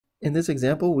in this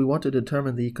example, we want to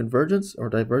determine the convergence or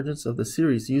divergence of the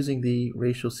series using the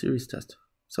ratio series test.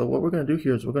 So what we're going to do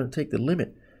here is we're going to take the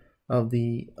limit of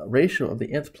the ratio of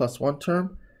the nth plus 1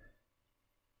 term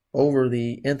over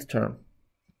the nth term.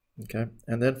 Okay,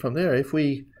 and then from there, if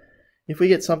we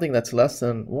get something that's less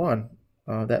than 1,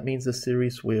 that means the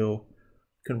series will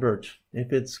converge.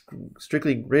 If it's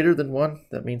strictly greater than 1,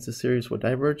 that means the series will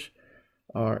diverge.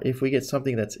 Or if we get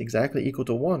something that's exactly equal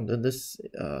to 1, then this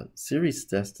series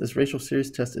test, this ratio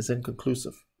series test, is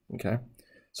inconclusive. Okay,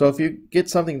 so if you get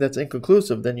something that's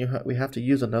inconclusive, then we have to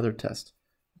use another test.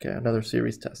 Okay, another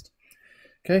series test.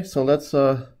 Okay, so let's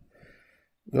go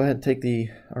ahead and take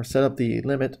or set up the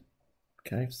limit.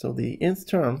 Okay, so the nth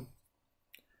term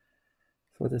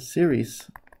for the series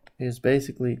is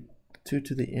basically 2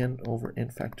 to the n over n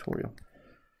factorial.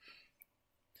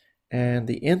 And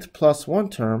the nth plus 1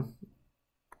 term,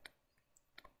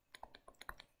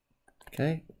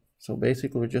 okay, so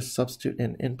basically we're just substitute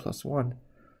in n plus 1.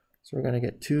 So we're going to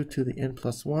get 2 to the n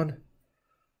plus 1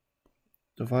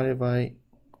 divided by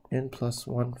n plus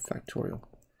 1 factorial.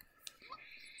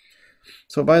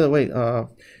 So by the way,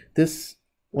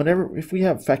 if we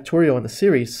have factorial in the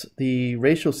series, the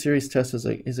ratio series test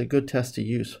is a good test to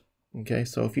use. Okay,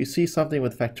 so if you see something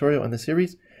with factorial in the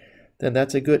series, then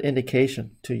that's a good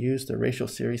indication to use the ratio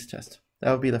series test.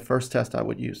 That would be the first test I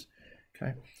would use.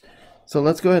 Okay, so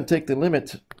let's go ahead and take the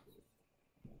limit.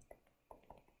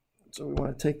 So we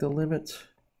want to take the limit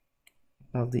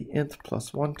of the nth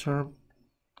plus 1 term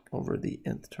over the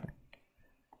nth term.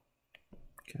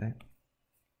 Okay.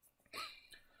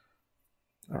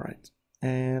 All right,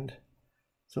 and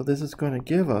so this is going to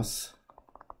give us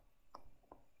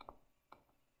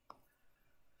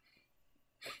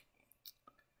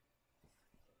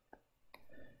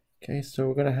so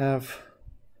we're going to have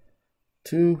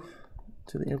 2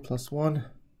 to the n plus 1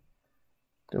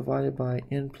 divided by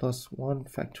n plus 1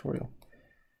 factorial.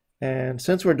 And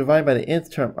since we're dividing by the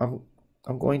nth term,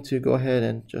 I'm going to go ahead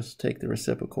and just take the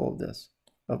reciprocal of this,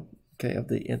 of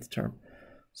the nth term.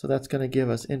 So that's going to give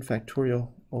us n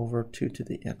factorial over 2 to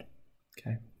the n.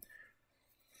 Okay.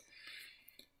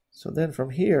 So then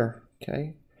from here,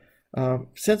 okay,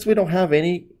 since we don't have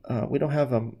any,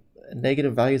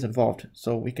 negative values involved,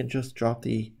 so we can just drop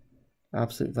the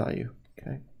absolute value.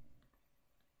 Okay.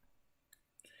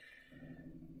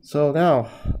 So now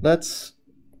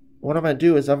what I'm going to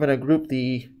do is I'm going to group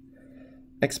the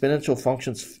exponential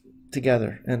functions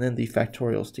together and then the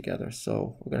factorials together.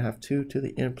 So we're going to have 2 to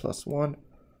the n plus 1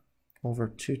 over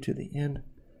 2 to the n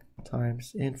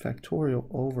times n factorial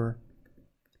over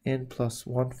n plus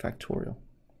 1 factorial.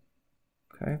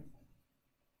 Okay.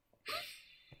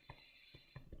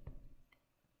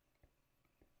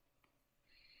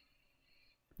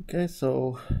 Okay,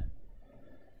 so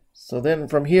then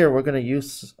from here we're going to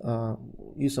use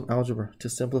some algebra to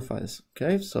simplify this.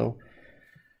 Okay, so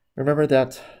remember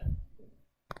that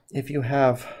if you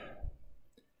have,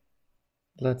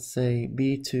 let's say,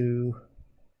 b to,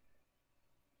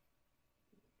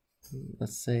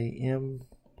 let's say, m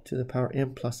to the power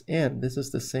m plus n, this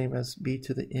is the same as b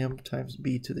to the m times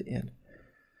b to the n.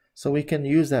 So we can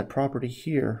use that property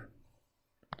here.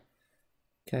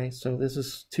 Okay, so this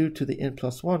is 2 to the n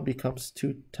plus 1 becomes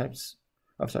 2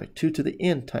 to the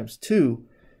n times 2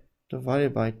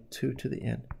 divided by 2 to the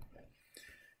n.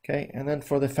 Okay, and then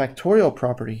for the factorial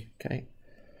property, okay,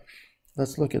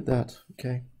 let's look at that.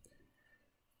 Okay,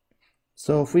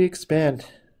 so if we expand,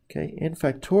 okay, n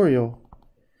factorial,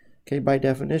 okay, by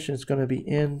definition it's going to be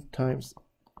n times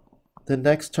the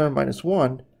next term minus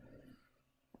 1,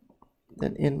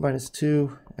 then n minus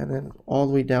 2, and then all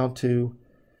the way down to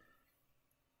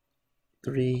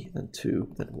 3, then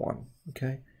 2, then 1.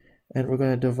 Okay, and we're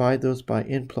going to divide those by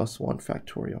n plus 1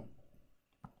 factorial.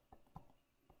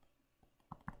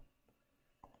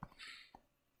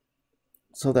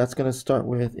 So that's going to start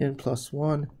with n plus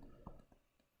 1.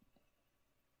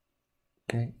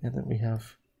 Okay, and then we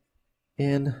have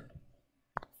n,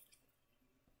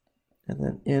 and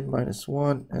then n minus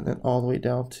 1, and then all the way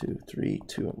down to 3,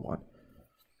 2, and 1.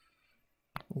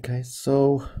 Okay,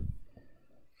 so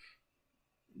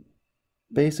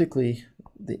basically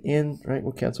the n, right,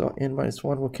 will cancel out. N minus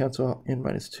 1 will cancel out. N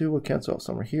minus 2 will cancel out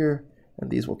somewhere here, and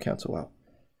these will cancel out.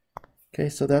 Okay,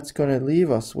 so that's going to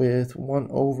leave us with 1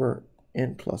 over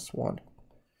n plus 1.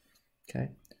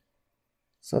 Okay,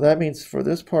 so that means for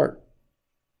this part,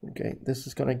 okay, this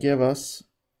is going to give us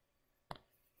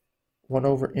 1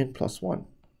 over n plus 1.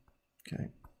 Okay,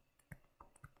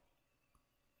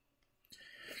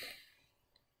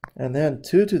 and then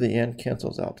 2 to the n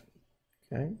cancels out.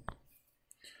 Okay,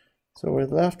 so we're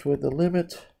left with the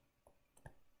limit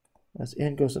as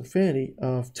n goes infinity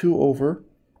of 2 over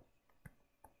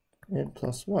n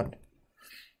plus 1.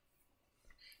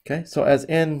 Okay, so as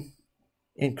n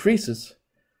increases,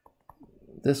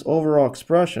 this overall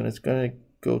expression is going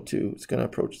to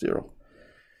approach 0.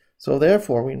 So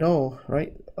therefore, we know,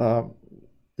 right,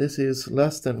 this is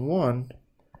less than 1.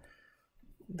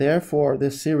 Therefore,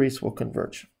 this series will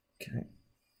converge. Okay.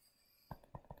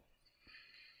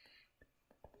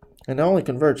 And not only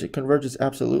converge, it converges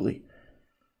absolutely.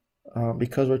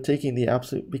 Because we're taking the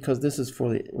absolute, because this is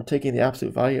we're taking the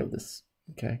absolute value of this.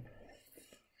 Okay.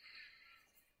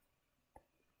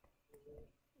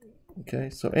 Okay,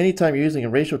 so anytime you're using a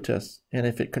ratio test, and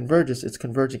if it converges, it's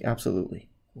converging absolutely.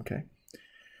 Okay.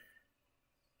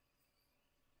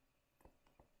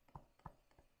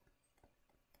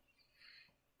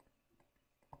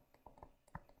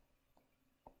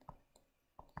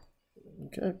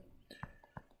 Okay,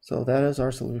 so that is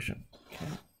our solution.